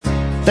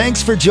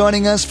Thanks for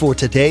joining us for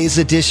today's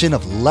edition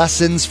of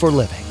Lessons for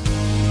Living.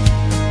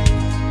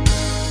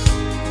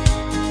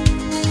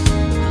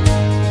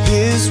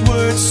 His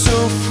word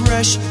so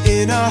fresh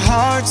in our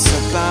hearts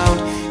abound.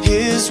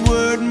 His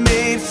word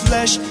made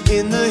flesh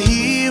in the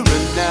here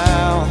and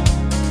now.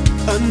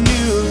 A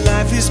new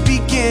life is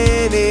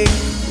beginning.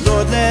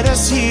 Lord, let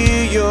us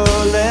hear your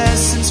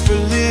lessons for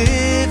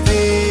living.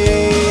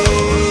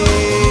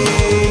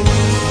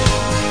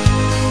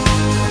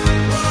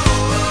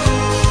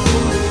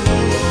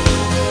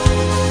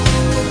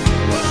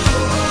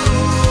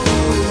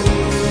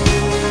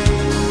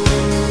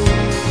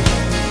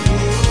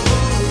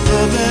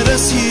 Lord, let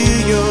us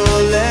hear your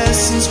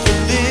lessons for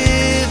living.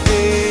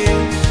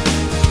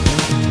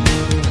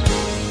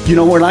 You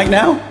know what we're like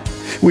now?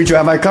 We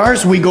drive our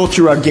cars, we go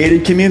through our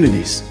gated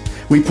communities.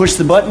 We push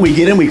the button, we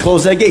get in, we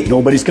close that gate.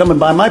 Nobody's coming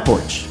by my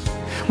porch.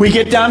 We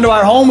get down to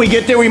our home, we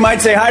get there, we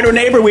might say hi to a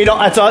neighbor. We don't.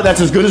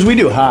 That's as good as we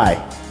do.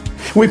 Hi.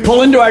 We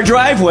pull into our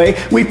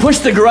driveway, we push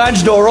the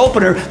garage door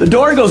opener, the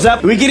door goes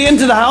up, we get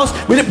into the house,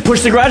 we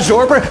push the garage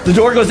door opener, the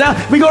door goes down,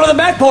 we go to the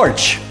back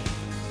porch.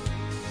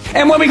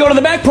 And when we go to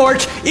the back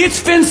porch, it's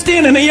fenced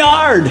in a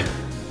yard.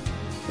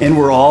 And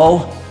we're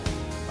all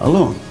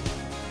alone.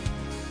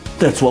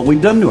 That's what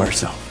we've done to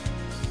ourselves.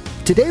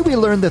 Today we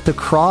learned that the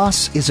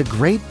cross is a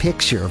great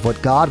picture of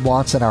what God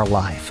wants in our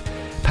life.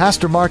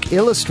 Pastor Mark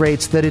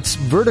illustrates that its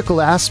vertical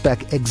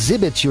aspect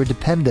exhibits your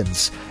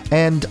dependence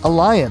and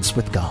alliance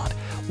with God,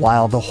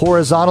 while the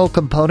horizontal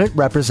component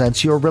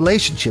represents your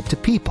relationship to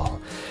people.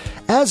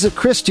 As a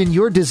Christian,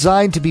 you're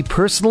designed to be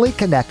personally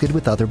connected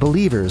with other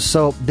believers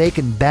so they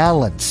can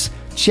balance,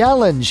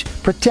 challenge,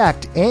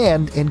 protect,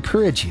 and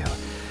encourage you.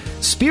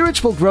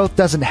 Spiritual growth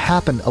doesn't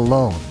happen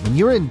alone. When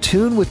you're in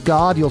tune with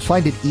God, you'll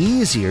find it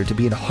easier to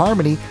be in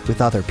harmony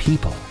with other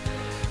people.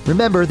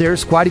 Remember,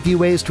 there's quite a few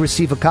ways to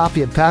receive a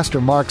copy of Pastor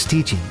Mark's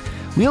teaching.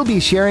 We'll be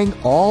sharing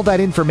all that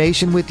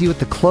information with you at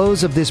the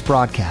close of this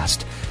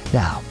broadcast.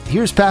 Now,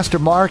 here's Pastor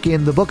Mark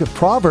in the book of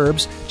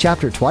Proverbs,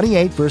 chapter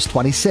 28, verse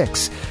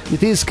 26,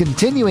 with his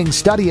continuing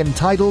study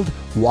entitled,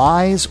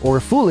 Wise or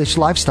Foolish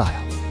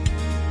Lifestyle.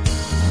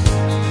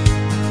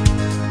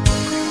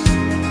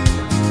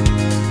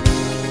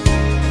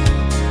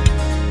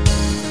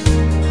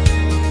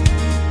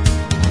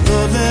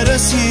 Let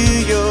us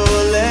hear your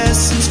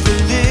lessons for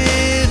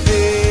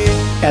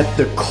living. At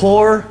the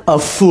core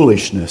of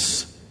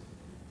foolishness,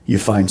 you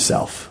find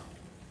self.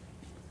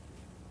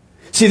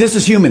 See, this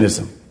is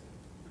humanism.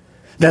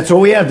 That's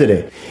what we have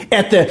today.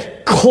 At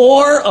the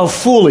core of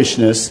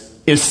foolishness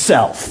is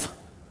self.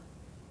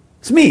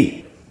 It's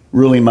me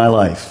ruling my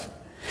life.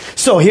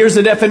 So here's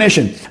the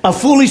definition. A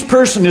foolish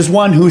person is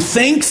one who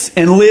thinks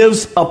and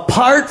lives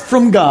apart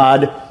from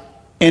God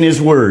and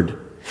His Word.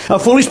 A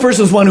foolish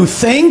person is one who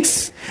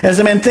thinks, as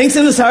a man thinks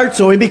in his heart,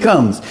 so he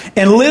becomes,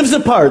 and lives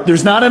apart.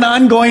 There's not an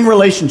ongoing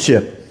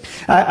relationship.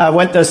 I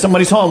went to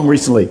somebody's home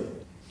recently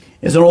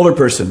as an older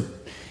person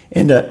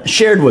and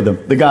shared with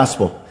them the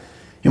gospel.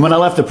 And when I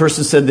left, the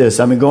person said this: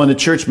 I've been going to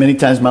church many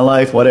times in my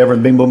life, whatever,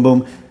 and bing, boom,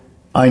 boom.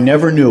 I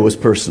never knew it was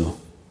personal.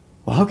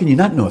 Well, how can you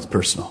not know it's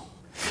personal?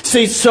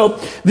 See, so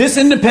this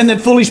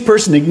independent, foolish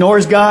person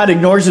ignores God,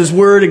 ignores His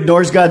Word,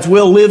 ignores God's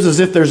will, lives as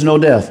if there's no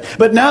death.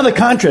 But now the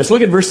contrast.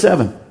 Look at verse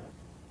 7.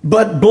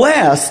 But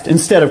blessed,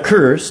 instead of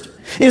cursed,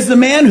 is the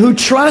man who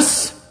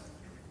trusts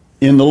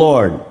in the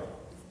Lord,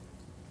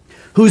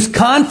 whose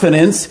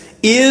confidence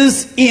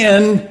is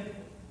in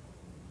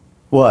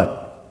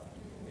what?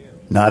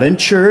 Not in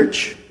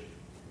church,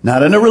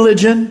 not in a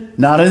religion,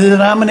 not in a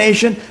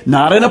denomination,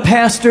 not in a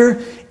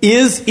pastor,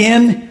 is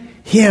in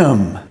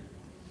Him.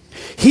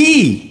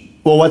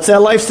 Well, what's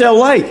that lifestyle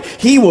like?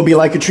 He will be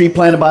like a tree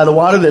planted by the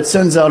water that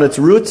sends out its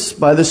roots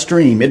by the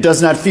stream. It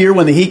does not fear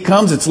when the heat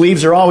comes. Its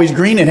leaves are always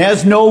green. It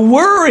has no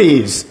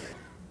worries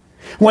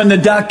when the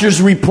doctor's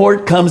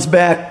report comes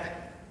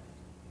back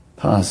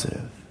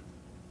positive.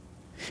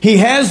 He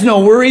has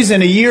no worries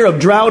in a year of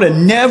drought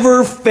and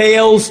never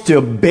fails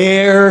to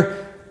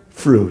bear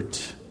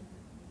fruit.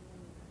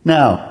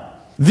 Now,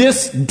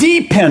 this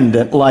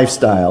dependent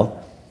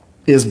lifestyle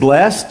is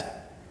blessed,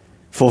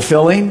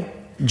 fulfilling,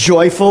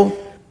 joyful,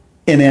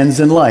 and ends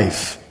in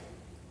life.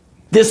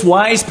 This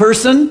wise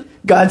person,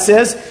 God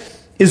says,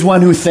 is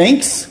one who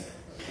thinks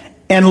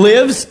and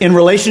lives in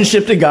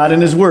relationship to God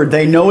and His Word.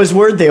 They know His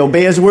Word, they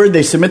obey His Word,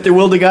 they submit their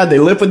will to God, they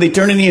live with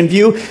eternity in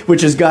view,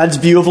 which is God's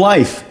view of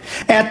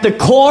life. At the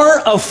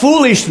core of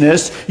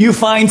foolishness, you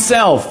find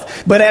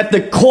self. But at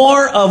the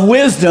core of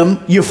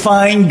wisdom, you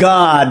find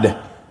God.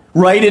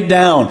 Write it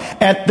down.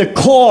 At the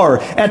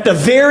core, at the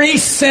very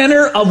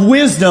center of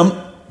wisdom,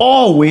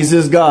 always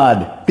is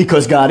God,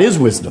 because God is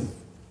wisdom.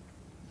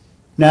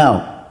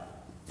 Now,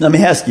 let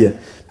me ask you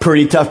a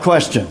pretty tough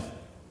question.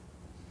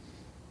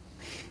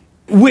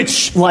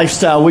 Which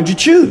lifestyle would you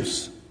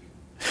choose?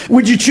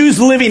 Would you choose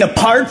living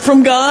apart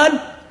from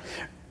God?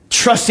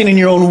 Trusting in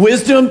your own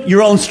wisdom,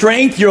 your own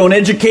strength, your own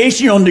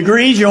education, your own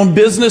degrees, your own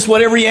business,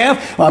 whatever you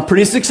have? Well, I'm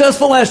pretty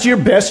successful last year.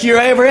 Best year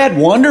I ever had.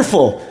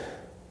 Wonderful.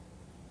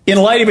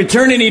 In light of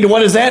eternity,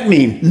 what does that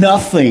mean?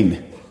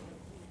 Nothing.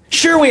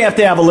 Sure, we have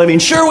to have a living.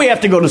 Sure, we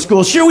have to go to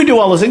school. Sure, we do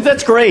all those things.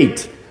 That's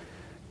great.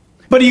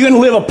 But are you going to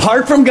live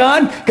apart from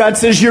God? God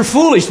says you're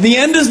foolish. The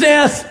end is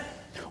death.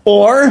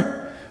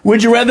 Or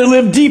would you rather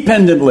live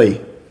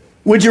dependently?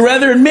 Would you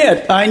rather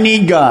admit, I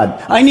need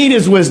God. I need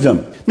His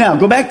wisdom. Now,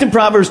 go back to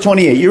Proverbs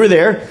 28. You were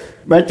there,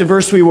 right? The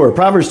verse we were.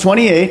 Proverbs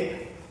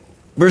 28,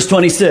 verse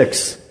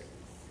 26.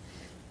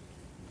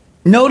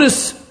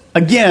 Notice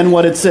again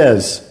what it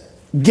says.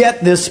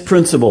 Get this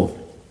principle.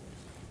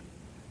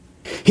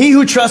 He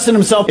who trusts in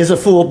himself is a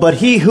fool, but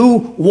he who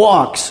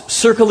walks,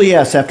 circle the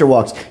S after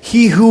walks,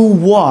 he who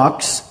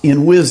walks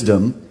in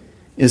wisdom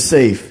is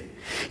safe.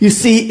 You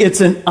see,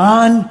 it's an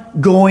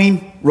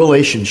ongoing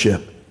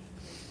relationship.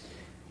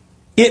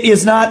 It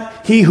is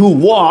not he who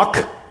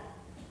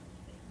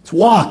it's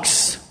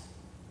walks.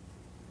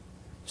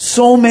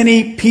 So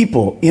many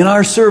people in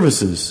our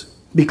services,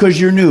 because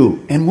you're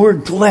new, and we're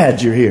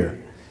glad you're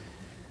here,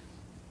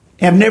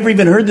 have never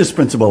even heard this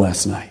principle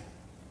last night.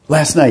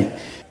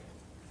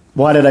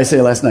 Why did I say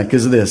last night?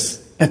 Because of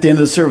this. At the end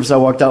of the service, I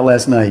walked out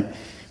last night,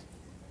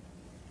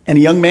 and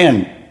a young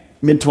man,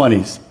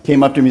 mid-20s,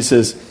 came up to me and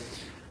says,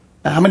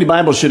 how many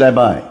Bibles should I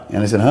buy?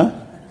 And I said, huh?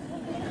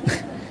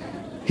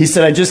 He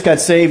said, I just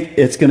got saved.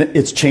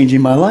 It's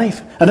changing my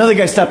life. Another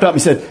guy stopped up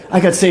and said, I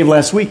got saved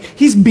last week.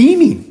 He's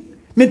beaming,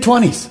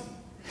 mid-20s.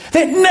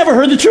 They'd never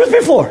heard the truth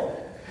before.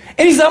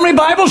 And he said, how many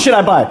Bibles should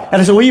I buy?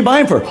 And I said, what are you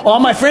buying for? All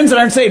my friends that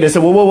aren't saved. I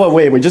said, whoa,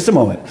 wait, just a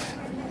moment.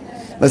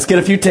 Let's get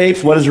a few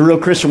tapes. What is a real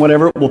Christian?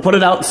 Whatever. We'll put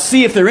it out,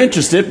 see if they're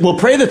interested. We'll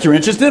pray that they're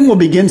interested, and we'll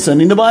begin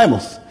sending the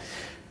Bibles.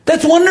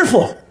 That's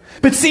wonderful.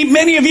 But see,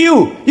 many of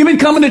you've been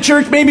coming to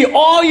church maybe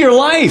all your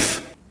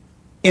life.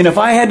 And if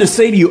I had to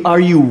say to you, are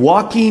you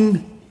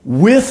walking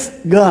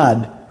with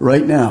God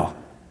right now?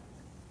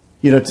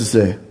 You'd have to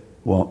say,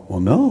 well,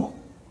 no.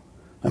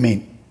 I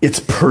mean, it's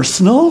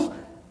personal?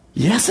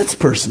 Yes, it's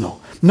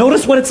personal.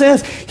 Notice what it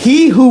says.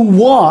 He who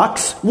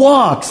walks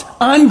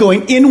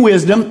ongoing in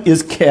wisdom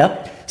is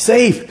kept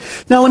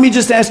safe. Now, let me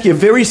just ask you a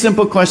very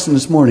simple question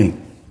this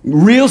morning.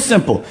 Real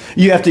simple.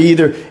 You have to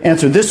either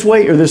answer this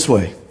way or this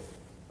way.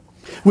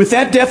 With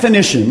that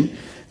definition,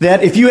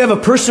 that if you have a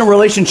personal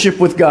relationship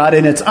with God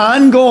and it's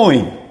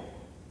ongoing,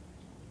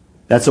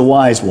 that's a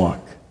wise walk.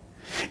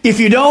 If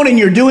you don't and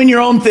you're doing your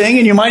own thing,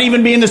 and you might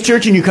even be in this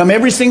church and you come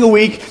every single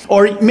week,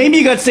 or maybe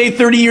you got saved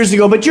 30 years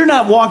ago, but you're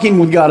not walking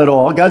with God at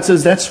all, God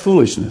says that's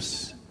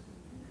foolishness.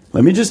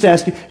 Let me just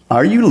ask you,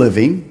 are you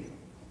living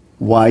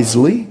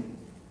wisely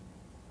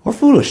or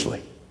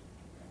foolishly?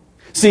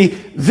 See,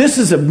 this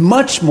is a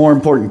much more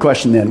important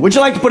question then. Would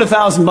you like to put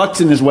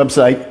 $1,000 in his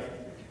website?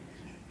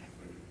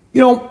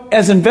 You know,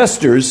 as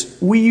investors,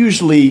 we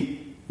usually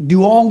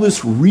do all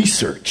this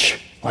research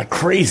like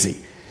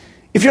crazy.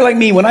 If you're like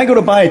me, when I go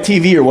to buy a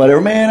TV or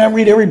whatever, man, I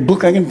read every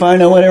book I can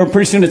find or whatever.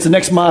 Pretty soon it's the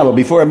next model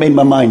before I made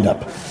my mind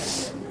up.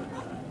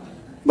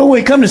 But when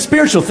we come to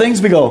spiritual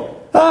things, we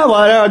go, well,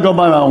 I'll go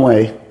by my own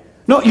way.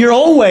 No, your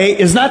own way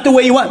is not the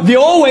way you want. The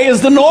old way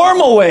is the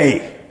normal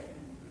way.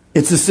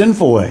 It's the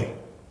sinful way.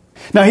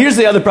 Now, here's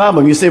the other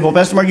problem. You say, well,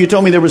 Pastor Mark, you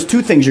told me there was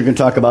two things you're going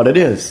to talk about. It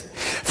is.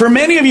 For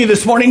many of you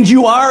this morning,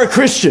 you are a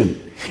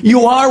Christian.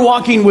 You are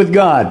walking with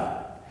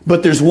God.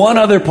 But there's one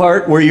other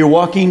part where you're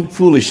walking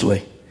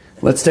foolishly.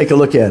 Let's take a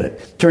look at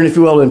it. Turn, if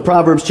you will, in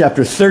Proverbs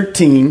chapter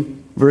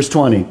 13, verse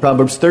 20.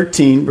 Proverbs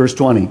 13, verse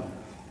 20.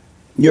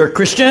 You're a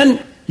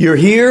Christian. You're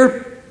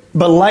here.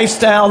 But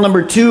lifestyle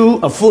number 2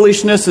 of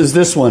foolishness is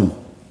this one.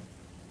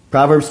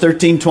 Proverbs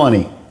 13,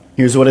 20.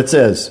 Here's what it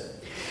says.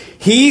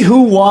 He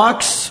who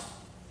walks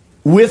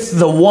with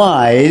the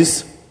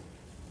wise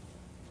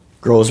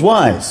grows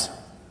wise.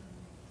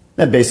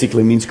 That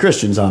basically means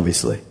Christians,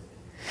 obviously.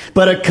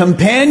 But a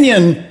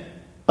companion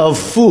of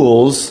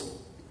fools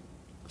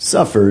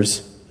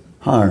suffers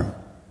harm.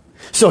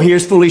 So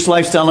here's foolish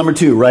lifestyle number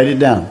 2. Write it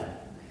down.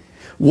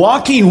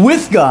 Walking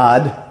with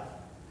God,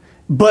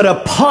 but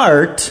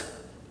apart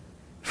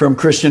from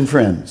Christian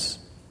friends.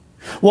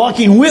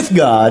 Walking with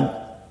God,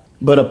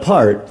 but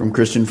apart from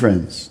Christian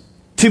friends.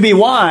 To be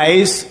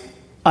wise,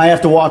 I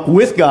have to walk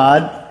with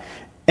God,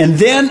 and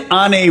then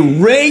on a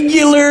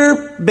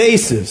regular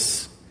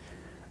basis,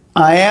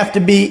 I have to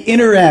be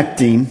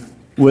interacting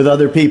with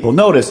other people.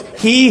 Notice,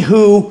 he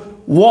who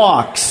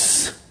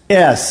walks,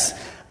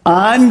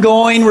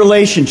 ongoing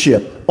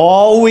relationship,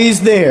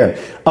 always there,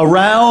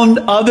 around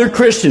other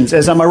Christians.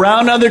 As I'm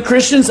around other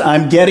Christians,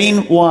 I'm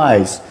getting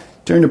wise.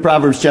 Turn to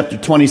Proverbs chapter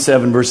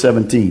 27, verse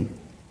 17.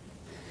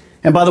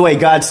 And by the way,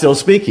 God's still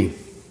speaking.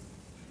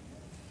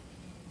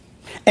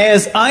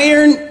 As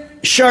iron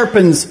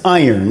sharpens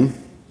iron,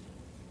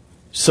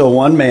 so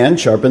one man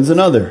sharpens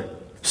another.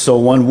 So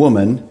one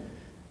woman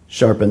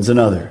sharpens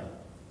another.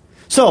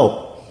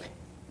 So,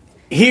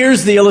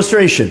 here's the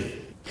illustration.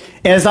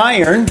 As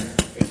iron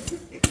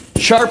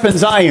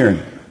sharpens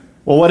iron.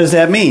 Well, what does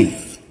that mean?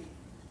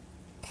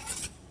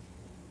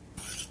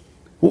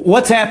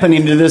 What's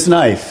happening to this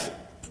knife?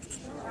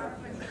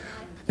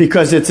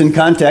 Because it's in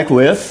contact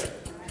with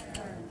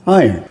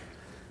iron.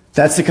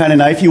 That's the kind of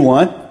knife you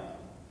want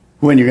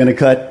when you're going to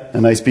cut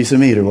a nice piece of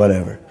meat or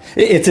whatever.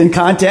 It's in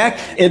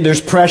contact.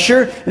 There's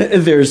pressure.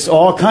 There's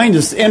all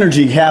kinds of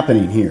energy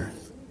happening here.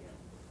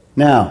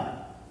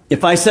 Now,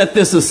 if I set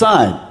this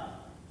aside,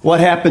 what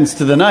happens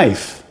to the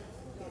knife?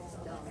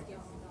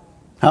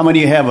 How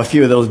many of you have a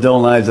few of those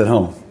dull knives at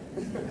home?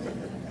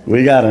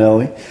 We got it, don't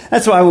we?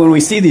 That's why when we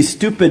see these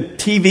stupid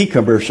TV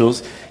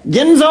commercials,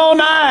 Ginzo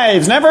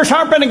knives, never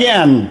sharpen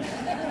again.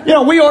 You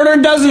know, we order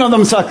a dozen of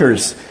them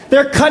suckers.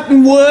 They're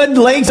cutting wood,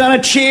 legs on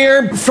a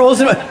chair,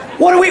 frozen.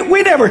 What do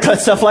we never cut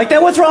stuff like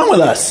that. What's wrong with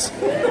us?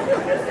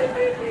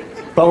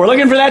 But we're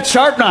looking for that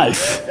sharp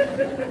knife.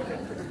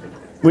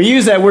 We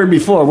used that word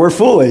before. We're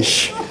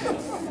foolish.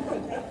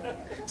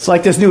 It's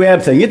like this new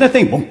ab thing. Get that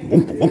thing.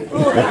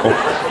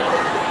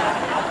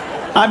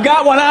 I've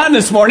got one on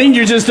this morning,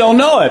 you just don't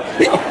know it.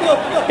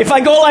 If I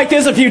go like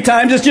this a few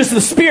times, it's just the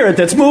spirit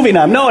that's moving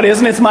on. No, it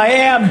isn't. It's my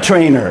ab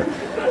trainer.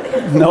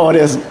 No, it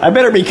isn't. I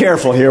better be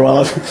careful here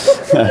while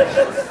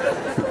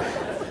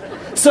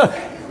So,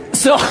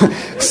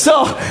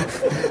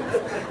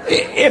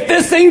 if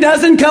this thing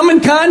doesn't come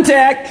in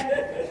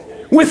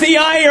contact with the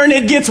iron,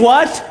 it gets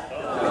what?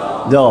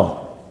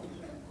 Dull.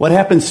 What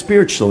happens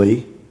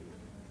spiritually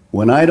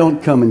when I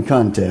don't come in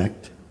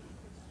contact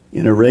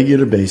in a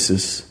regular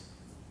basis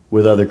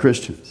with other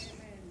Christians?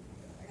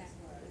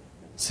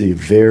 It's the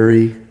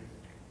very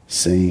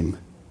same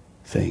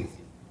thing.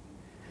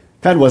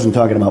 God wasn't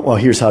talking about, well,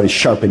 here's how to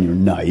sharpen your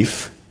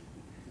knife.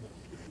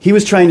 He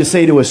was trying to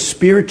say to us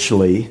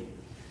spiritually,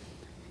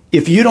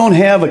 if you don't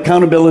have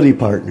accountability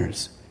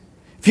partners,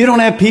 if you don't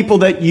have people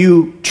that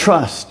you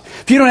trust,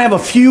 if you don't have a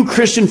few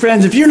Christian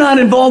friends, if you're not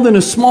involved in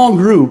a small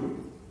group,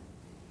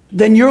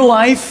 then your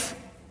life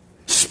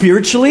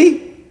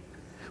spiritually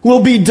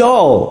will be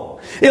dull.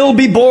 It will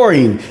be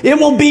boring. It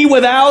will be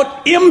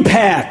without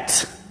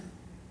impact.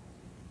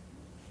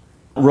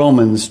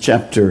 Romans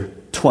chapter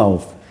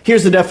 12.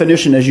 Here's the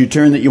definition as you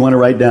turn that you want to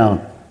write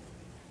down.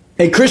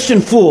 A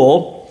Christian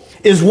fool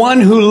is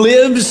one who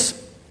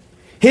lives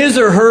his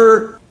or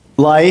her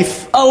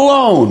life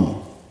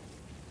alone,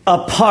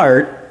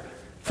 apart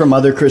from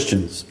other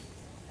Christians.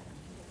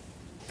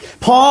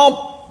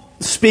 Paul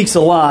speaks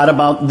a lot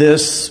about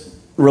this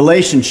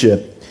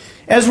relationship.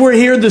 As we're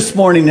here this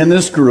morning in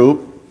this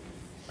group,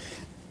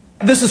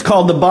 this is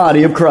called the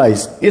body of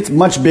Christ. It's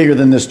much bigger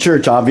than this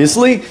church,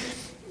 obviously.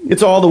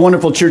 It's all the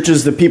wonderful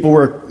churches that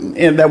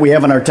that we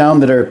have in our town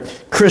that are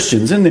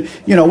Christians. And,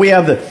 we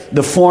have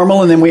the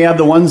formal, and then we have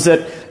the ones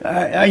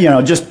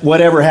that, just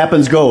whatever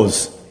happens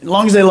goes. As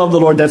long as they love the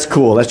Lord, that's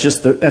cool. That's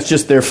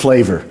just their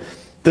flavor.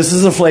 This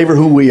is the flavor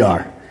who we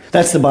are.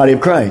 That's the body of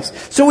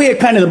Christ. So we have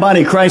kind of the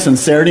body of Christ on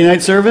Saturday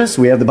night service.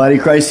 We have the body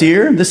of Christ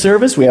here, this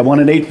service. We have one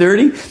at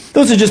 8:30.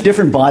 Those are just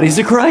different bodies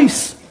of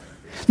Christ.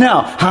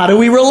 Now, how do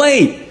we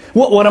relate?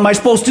 What am I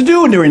supposed to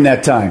do during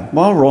that time?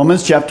 Well,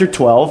 Romans chapter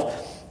 12,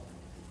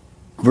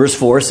 verse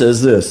 4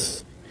 says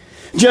this.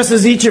 Just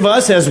as each of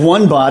us has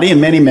one body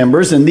and many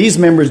members, and these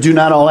members do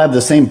not all have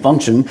the same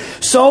function,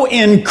 so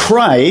in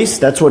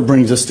Christ, that's what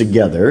brings us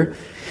together,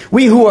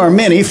 we who are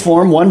many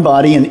form one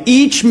body, and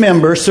each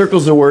member,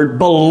 circles the word,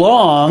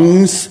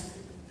 belongs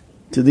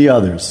to the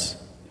others.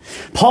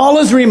 Paul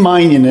is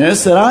reminding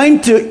us that I'm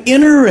to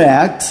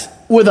interact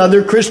with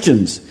other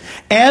Christians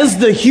as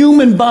the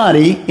human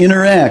body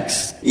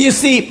interacts. You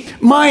see,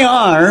 my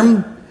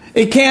arm,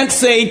 it can't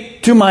say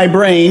to my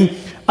brain,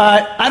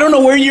 I don't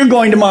know where you're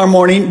going tomorrow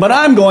morning, but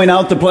I'm going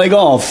out to play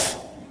golf.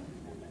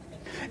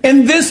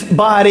 And this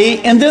body,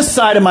 and this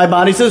side of my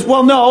body says,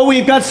 well, no,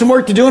 we've got some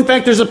work to do. In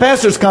fact, there's a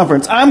pastor's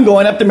conference. I'm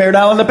going up to Merritt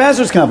Island to the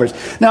pastor's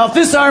conference. Now, if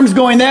this arm's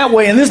going that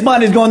way and this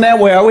body's going that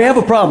way, we have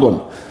a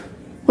problem.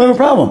 We have a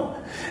problem.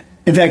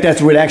 In fact,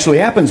 that's what actually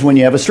happens when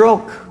you have a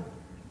stroke.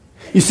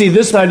 You see,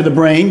 this side of the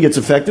brain gets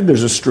affected,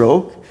 there's a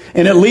stroke,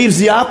 and it leaves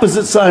the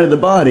opposite side of the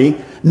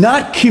body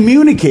not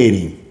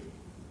communicating.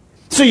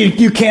 So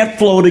you can't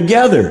flow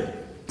together.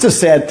 It's a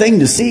sad thing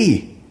to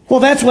see.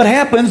 Well, that's what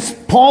happens,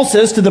 Paul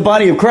says, to the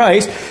body of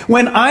Christ,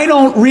 when I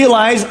don't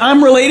realize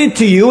I'm related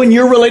to you and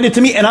you're related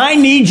to me, and I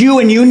need you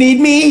and you need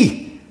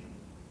me.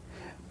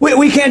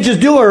 We can't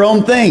just do our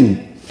own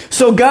thing.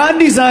 So God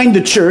designed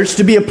the church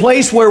to be a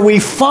place where we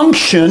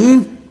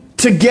function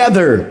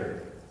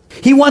together.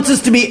 He wants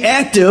us to be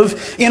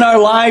active in our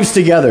lives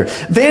together.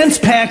 Vance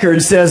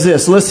Packard says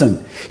this,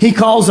 listen, he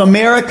calls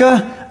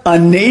America a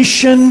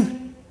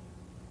nation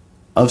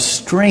of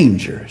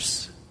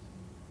strangers.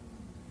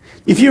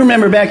 If you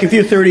remember back, if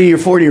you're 30 or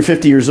 40 or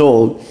 50 years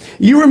old,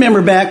 you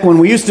remember back when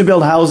we used to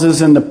build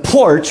houses and the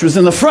porch was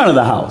in the front of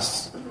the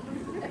house.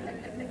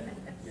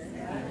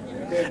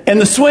 And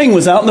the swing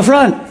was out in the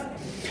front.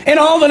 And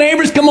all the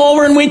neighbors come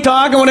over and we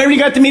talk and whatever, you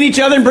got to meet each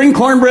other and bring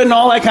cornbread and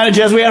all that kind of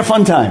jazz. We had a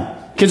fun time.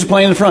 Kids are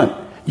playing in the front.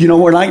 You know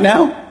what we're like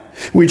now?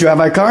 We drive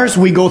our cars,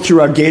 we go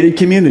through our gated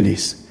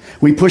communities.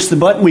 We push the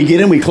button, we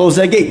get in, we close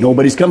that gate.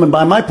 Nobody's coming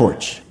by my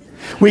porch.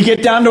 We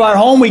get down to our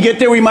home, we get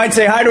there, we might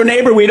say hi to a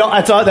neighbor,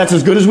 that's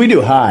as good as we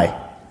do,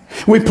 hi.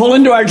 We pull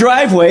into our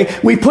driveway,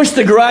 we push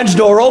the garage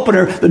door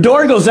opener, the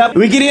door goes up,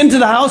 we get into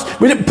the house,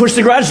 we push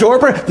the garage door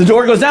opener, the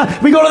door goes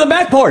down, we go to the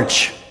back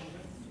porch.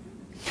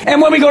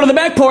 And when we go to the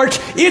back porch,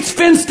 it's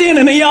fenced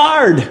in a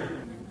yard.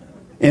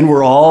 And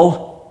we're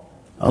all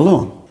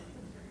alone.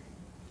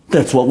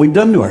 That's what we've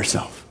done to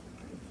ourselves.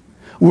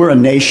 We're a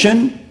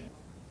nation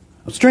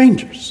of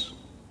strangers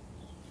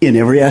in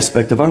every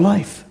aspect of our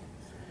life.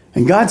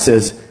 And God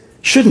says,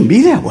 shouldn't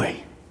be that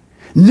way.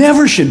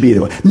 Never should be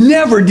that way.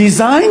 Never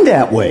designed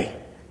that way.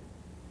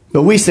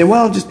 But we say,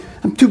 well,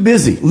 I'm too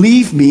busy.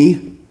 Leave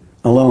me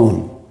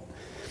alone.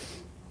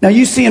 Now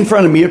you see in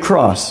front of me a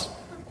cross.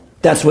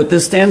 That's what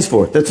this stands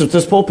for. That's what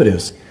this pulpit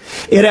is.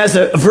 It has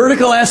a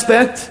vertical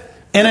aspect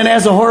and it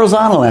has a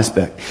horizontal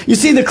aspect. You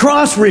see, the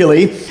cross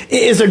really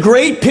is a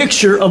great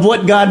picture of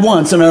what God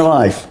wants in our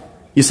life.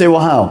 You say, well,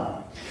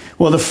 how?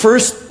 Well, the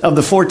first of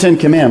the 4 Ten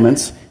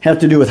Commandments have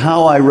to do with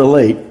how I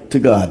relate to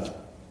God.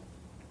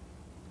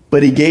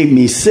 But He gave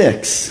me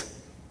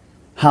 6,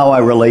 how I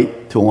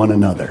relate to one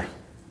another.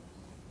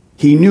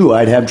 He knew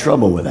I'd have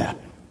trouble with that.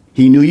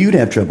 He knew you'd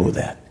have trouble with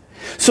that.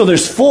 So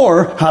there's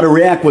 4, how to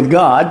react with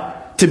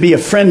God, to be a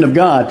friend of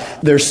God.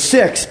 There's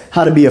 6,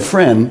 how to be a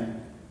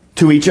friend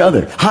to each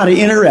other, how to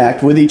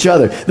interact with each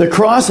other. The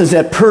cross is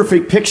that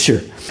perfect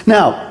picture.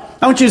 Now,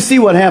 I want you to see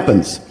what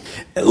happens.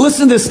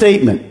 Listen to this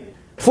statement.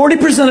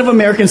 40% of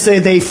Americans say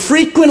they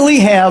frequently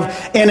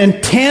have an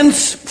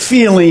intense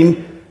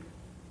feeling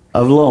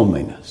of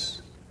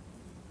loneliness.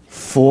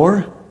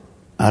 4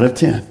 out of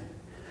 10.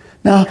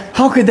 Now,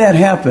 how could that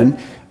happen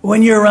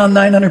when you're around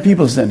 900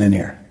 people sitting in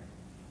here?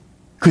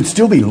 Could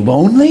still be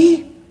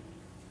lonely?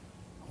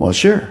 Well,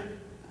 sure.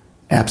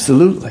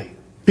 Absolutely.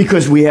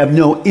 Because we have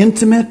no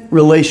intimate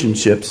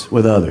relationships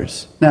with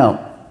others.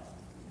 Now,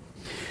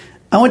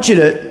 I want you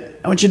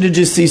to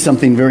just see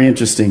something very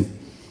interesting.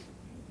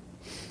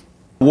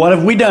 What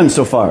have we done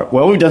so far?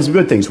 Well, we've done some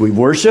good things. We've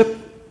worshiped.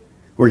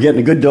 We're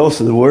getting a good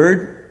dose of the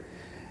Word.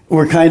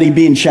 We're kind of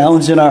being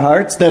challenged in our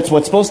hearts. That's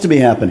what's supposed to be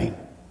happening.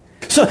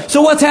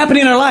 So what's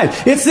happening in our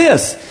life? It's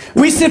this.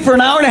 We sit for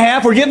an hour and a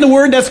half. We're getting the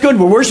Word. That's good.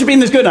 We're worshiping.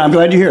 That's good. I'm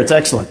glad you're here. It's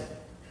excellent.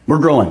 We're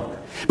growing.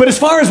 But as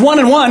far as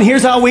one-on-one,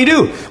 here's how we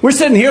do. We're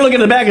sitting here looking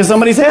at the back of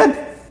somebody's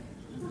head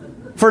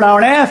for an hour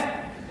and a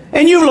half.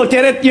 And you've looked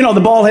at it,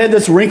 the bald head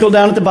that's wrinkled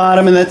down at the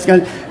bottom, and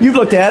you've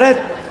looked at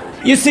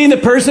it. You've seen the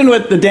person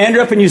with the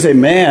dandruff, and you say,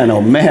 man, oh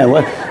man,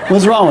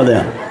 what's wrong with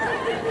them?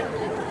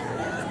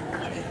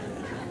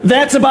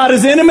 That's about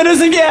as intimate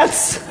as it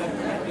gets.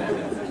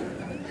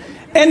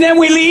 And then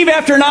we leave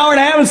after an hour and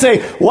a half and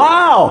say,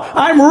 wow,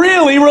 I'm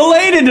really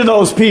related to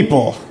those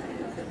people.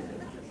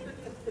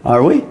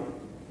 Are we?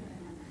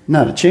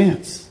 Not a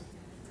chance.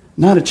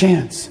 Not a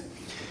chance.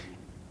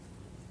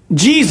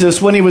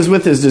 Jesus, when He was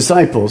with His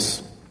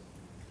disciples,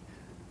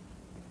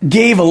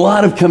 gave a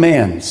lot of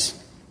commands.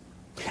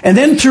 And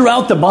then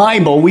throughout the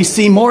Bible, we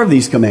see more of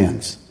these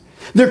commands.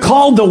 They're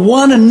called the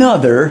one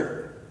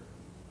another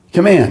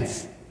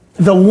commands.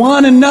 The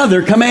one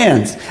another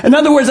commands. In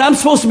other words, I'm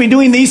supposed to be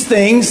doing these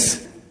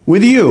things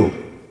with you.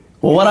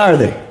 Well, what are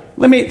they?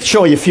 Let me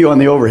show you a few on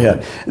the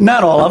overhead.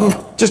 Not all of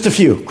them, just a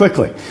few,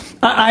 quickly.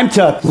 I'm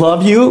to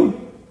love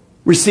you,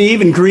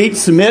 receive and greet,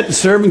 submit, and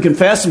serve and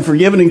confess and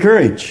forgive and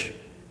encourage.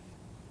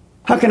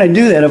 How can I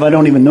do that if I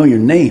don't even know your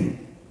name?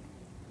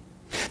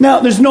 Now,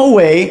 there's no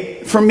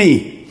way for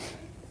me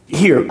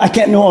here. I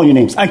can't know all your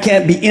names. I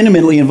can't be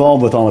intimately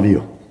involved with all of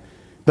you.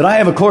 But I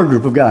have a core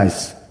group of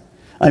guys.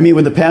 I meet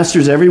with the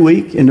pastors every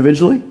week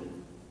individually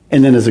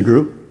and then as a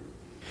group.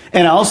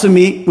 And I also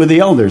meet with the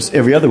elders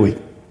every other week.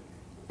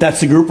 That's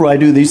the group where I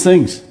do these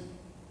things.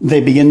 They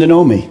begin to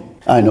know me.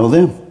 I know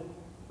them.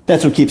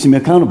 That's what keeps me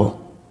accountable.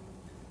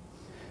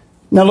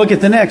 Now look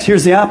at the next.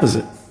 Here's the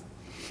opposite.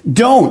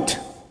 Don't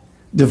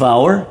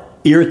devour,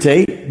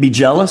 irritate, be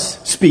jealous,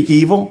 speak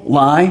evil,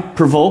 lie,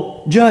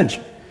 provoke, judge.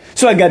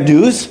 So I got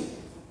do's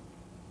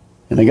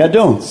and I got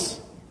don'ts.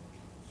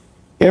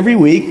 Every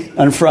week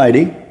on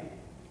Friday,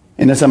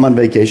 unless I'm on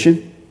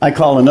vacation, I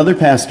call another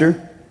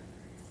pastor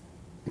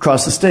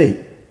across the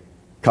state,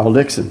 Carl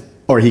Dixon,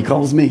 or he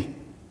calls me.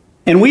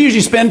 And we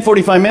usually spend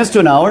 45 minutes to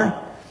an hour.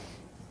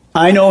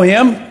 I know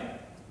him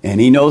and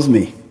he knows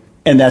me.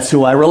 And that's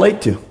who I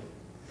relate to.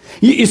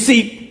 You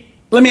see,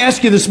 let me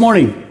ask you this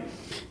morning,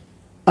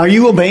 are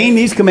you obeying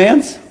these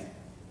commands?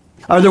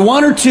 Are there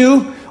 1 or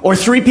 2 or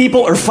 3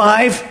 people or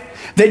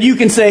 5 that you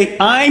can say,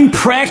 I'm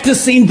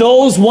practicing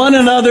those one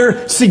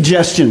another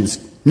suggestions?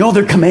 No,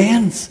 they're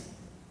commands.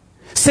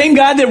 Same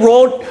God that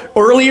wrote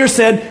earlier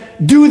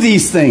said, do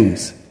these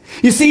things.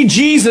 You see,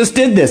 Jesus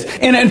did this.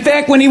 And in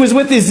fact, when He was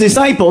with His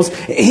disciples,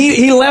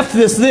 He left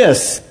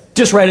this.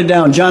 Just write it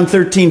down, John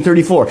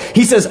 13:34.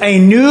 He says, a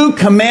new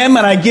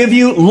commandment I give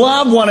you,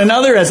 love one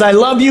another. As I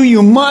love you,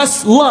 you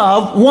must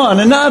love one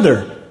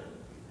another.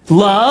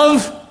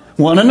 Love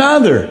one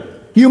another.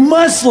 You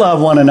must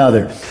love one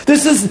another.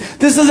 This is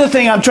the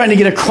thing I'm trying to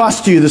get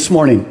across to you this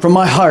morning from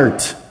my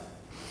heart.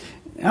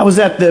 I was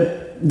at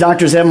the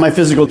doctor's having my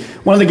physical.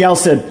 One of the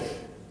gals said,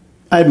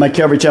 I had my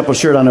Calvary Chapel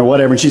shirt on or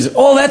whatever, and she said,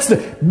 oh, that's the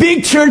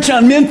big church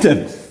on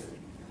Minton.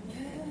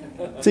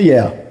 I said,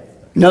 yeah,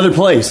 another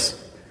place.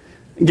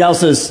 Gal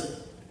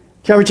says,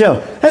 Calvary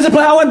Chapel. That's a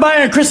place I went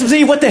by on Christmas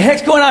Eve. What the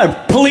heck's going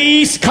on?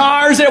 Police,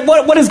 cars,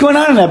 what is going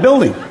on in that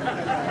building?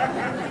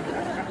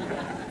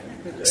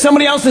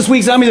 Somebody else this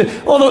week saw me,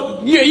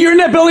 oh, you're in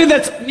that building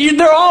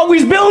they're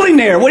always building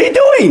there. What are you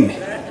doing?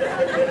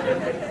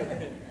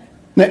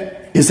 Now,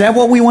 is that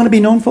what we want to be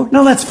known for?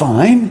 No, that's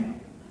fine.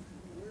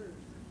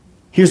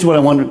 Here's what I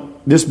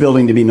want this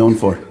building to be known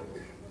for.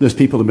 There's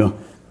people to know.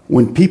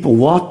 When people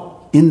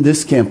walk in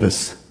this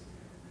campus,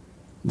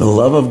 the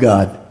love of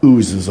God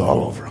oozes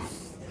all over them.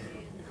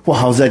 Well,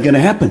 how's that going to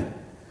happen?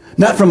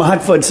 Not from a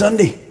hot fudge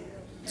sundae.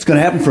 It's going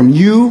to happen from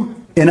you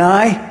and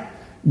I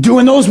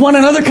doing those one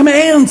another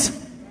commands.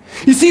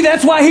 You see,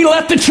 that's why he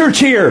left the church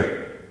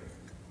here.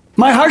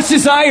 My heart's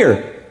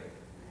desire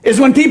is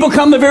when people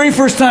come the very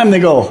first time, they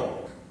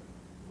go,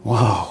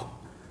 wow,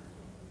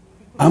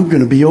 I'm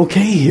going to be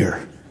okay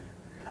here.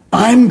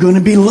 I'm going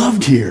to be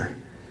loved here.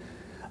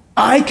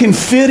 I can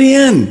fit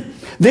in.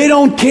 They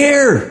don't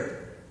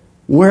care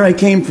where I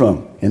came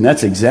from. And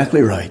that's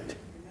exactly right.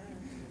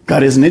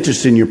 God isn't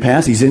interested in your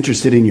past. He's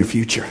interested in your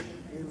future.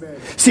 Amen.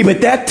 See,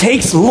 but that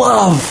takes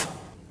love.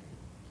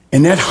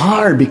 And that's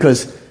hard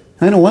because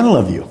I don't want to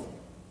love you.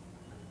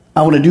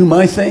 I want to do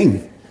my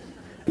thing.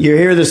 You're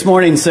here this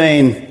morning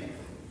saying,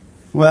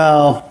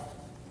 well,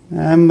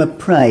 I'm a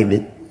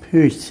private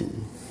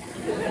person.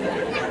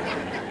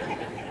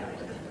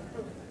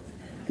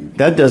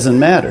 That doesn't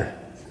matter.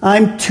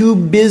 I'm too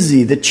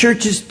busy. The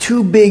church is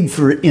too big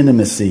for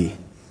intimacy.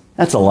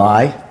 That's a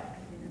lie.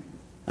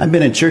 I've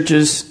been in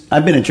churches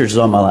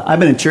all my life. I've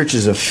been in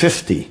churches of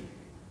 50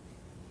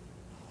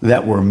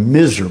 that were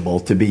miserable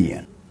to be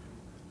in.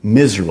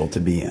 Miserable to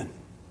be in.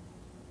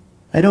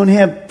 I don't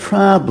have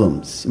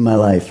problems in my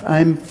life.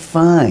 I'm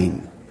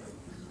fine.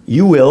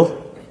 You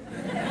will.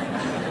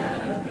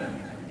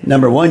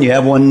 Number one, you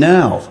have one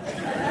now.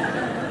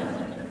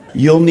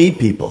 You'll need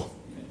people.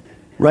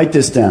 Write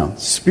this down.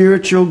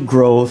 Spiritual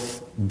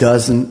growth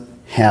doesn't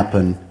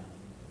happen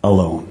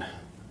alone.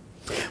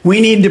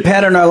 We need to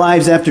pattern our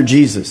lives after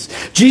Jesus.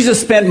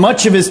 Jesus spent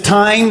much of his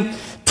time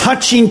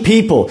touching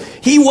people.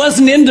 He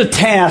wasn't into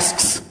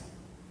tasks.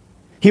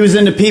 He was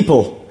into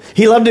people.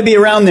 He loved to be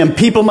around them.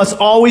 People must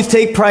always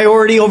take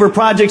priority over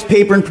projects,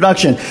 paper, and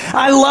production.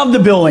 I love the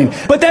building,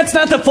 but that's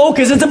not the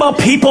focus. It's about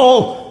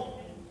people.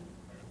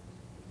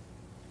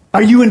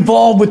 Are you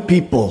involved with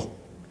people?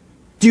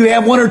 Do you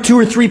have one or two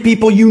or three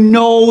people you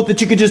know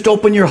that you could just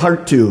open your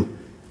heart to?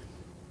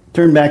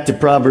 Turn back to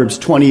Proverbs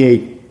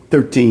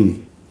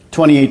 28:13.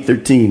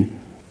 28:13.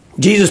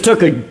 Jesus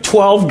took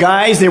 12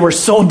 guys. They were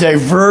so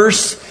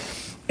diverse,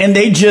 and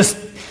they just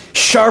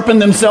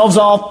sharpened themselves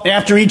all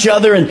after each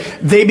other, and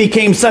they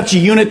became such a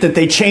unit that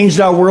they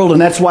changed our world,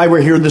 and that's why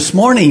we're here this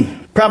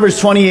morning. Proverbs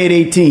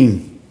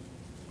 28:13.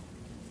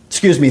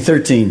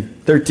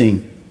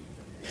 13.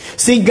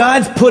 See,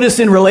 God's put us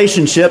in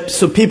relationships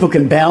so people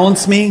can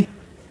balance me,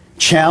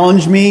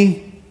 challenge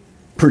me,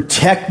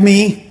 protect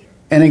me,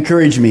 and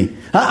encourage me.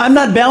 I'm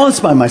not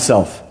balanced by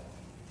myself.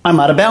 I'm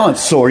out of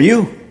balance. So are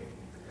you.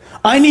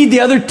 I need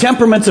the other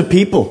temperaments of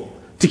people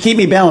to keep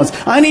me balanced.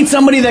 I need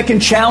somebody that can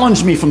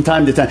challenge me from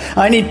time to time.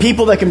 I need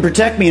people that can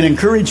protect me and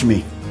encourage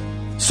me.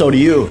 So do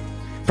you.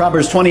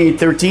 Proverbs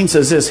 28:13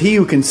 says this, he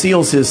who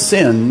conceals his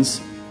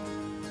sins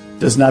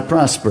does not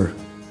prosper,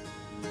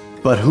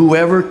 but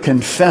whoever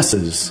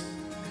confesses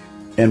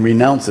and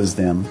renounces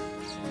them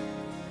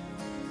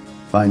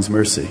finds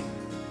mercy.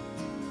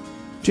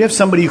 Do you have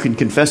somebody you can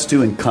confess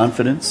to in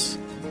confidence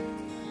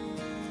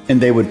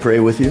and they would pray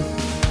with you?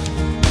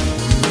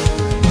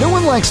 No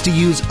one likes to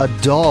use a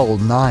dull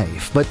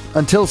knife, but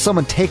until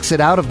someone takes it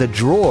out of the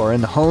drawer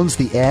and hones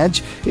the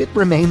edge, it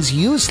remains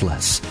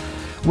useless.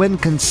 When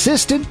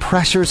consistent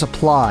pressure is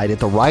applied at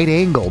the right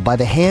angle by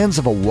the hands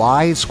of a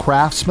wise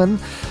craftsman,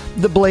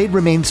 the blade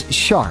remains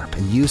sharp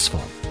and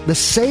useful. The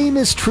same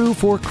is true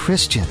for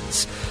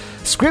Christians.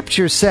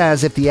 Scripture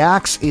says if the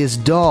axe is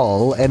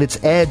dull and its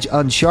edge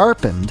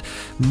unsharpened,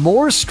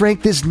 more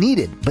strength is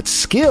needed, but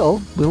skill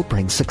will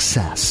bring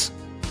success.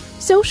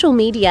 Social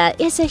media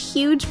is a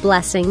huge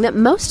blessing that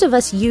most of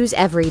us use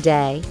every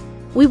day.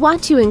 We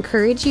want to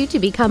encourage you to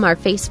become our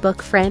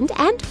Facebook friend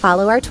and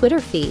follow our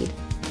Twitter feed.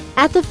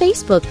 At the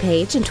Facebook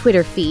page and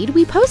Twitter feed,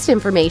 we post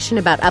information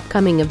about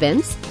upcoming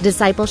events,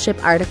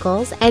 discipleship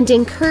articles, and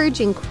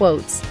encouraging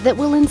quotes that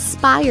will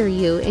inspire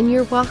you in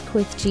your walk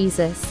with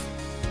Jesus.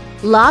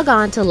 Log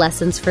on to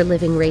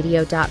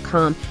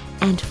lessonsforlivingradio.com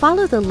and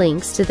follow the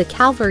links to the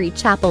Calvary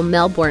Chapel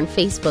Melbourne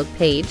Facebook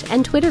page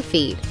and Twitter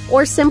feed,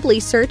 or simply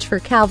search for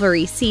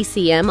Calvary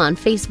CCM on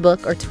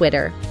Facebook or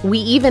Twitter. We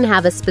even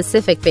have a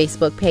specific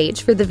Facebook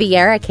page for the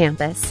Viera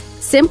campus.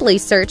 Simply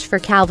search for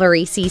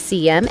Calvary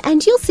CCM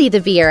and you'll see the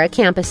Viera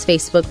campus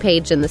Facebook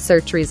page in the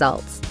search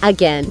results.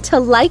 Again, to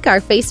like our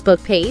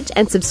Facebook page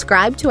and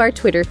subscribe to our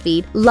Twitter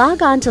feed,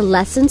 log on to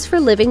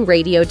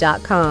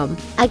lessonsforlivingradio.com.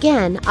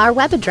 Again, our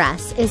web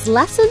address is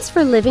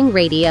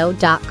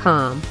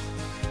lessonsforlivingradio.com.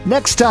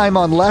 Next time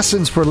on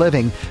Lessons for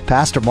Living,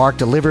 Pastor Mark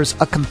delivers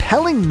a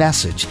compelling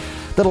message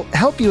that'll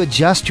help you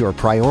adjust your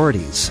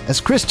priorities.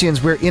 As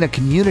Christians, we're in a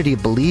community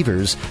of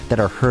believers that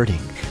are hurting.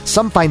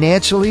 Some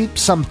financially,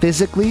 some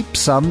physically,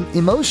 some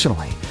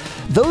emotionally.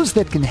 Those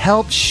that can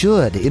help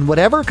should, in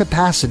whatever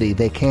capacity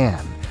they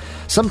can.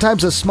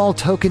 Sometimes a small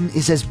token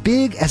is as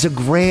big as a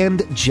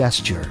grand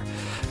gesture.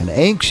 An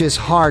anxious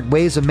heart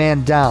weighs a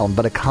man down,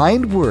 but a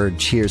kind word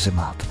cheers him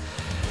up.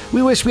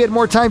 We wish we had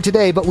more time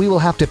today, but we will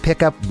have to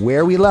pick up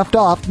where we left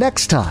off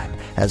next time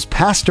as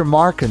Pastor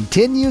Mark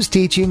continues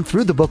teaching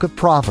through the book of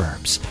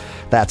Proverbs.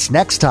 That's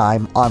next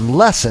time on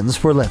Lessons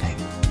for Living.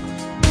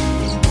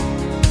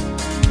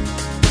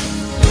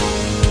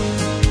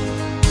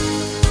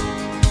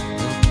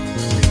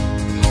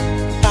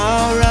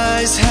 Our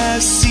eyes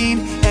have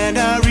seen and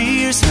our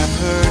ears have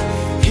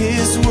heard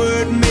His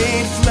word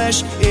made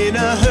flesh in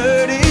a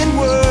hurting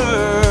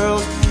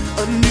world.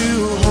 A new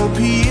hope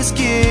He is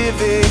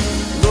giving.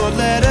 Lord,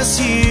 let us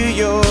hear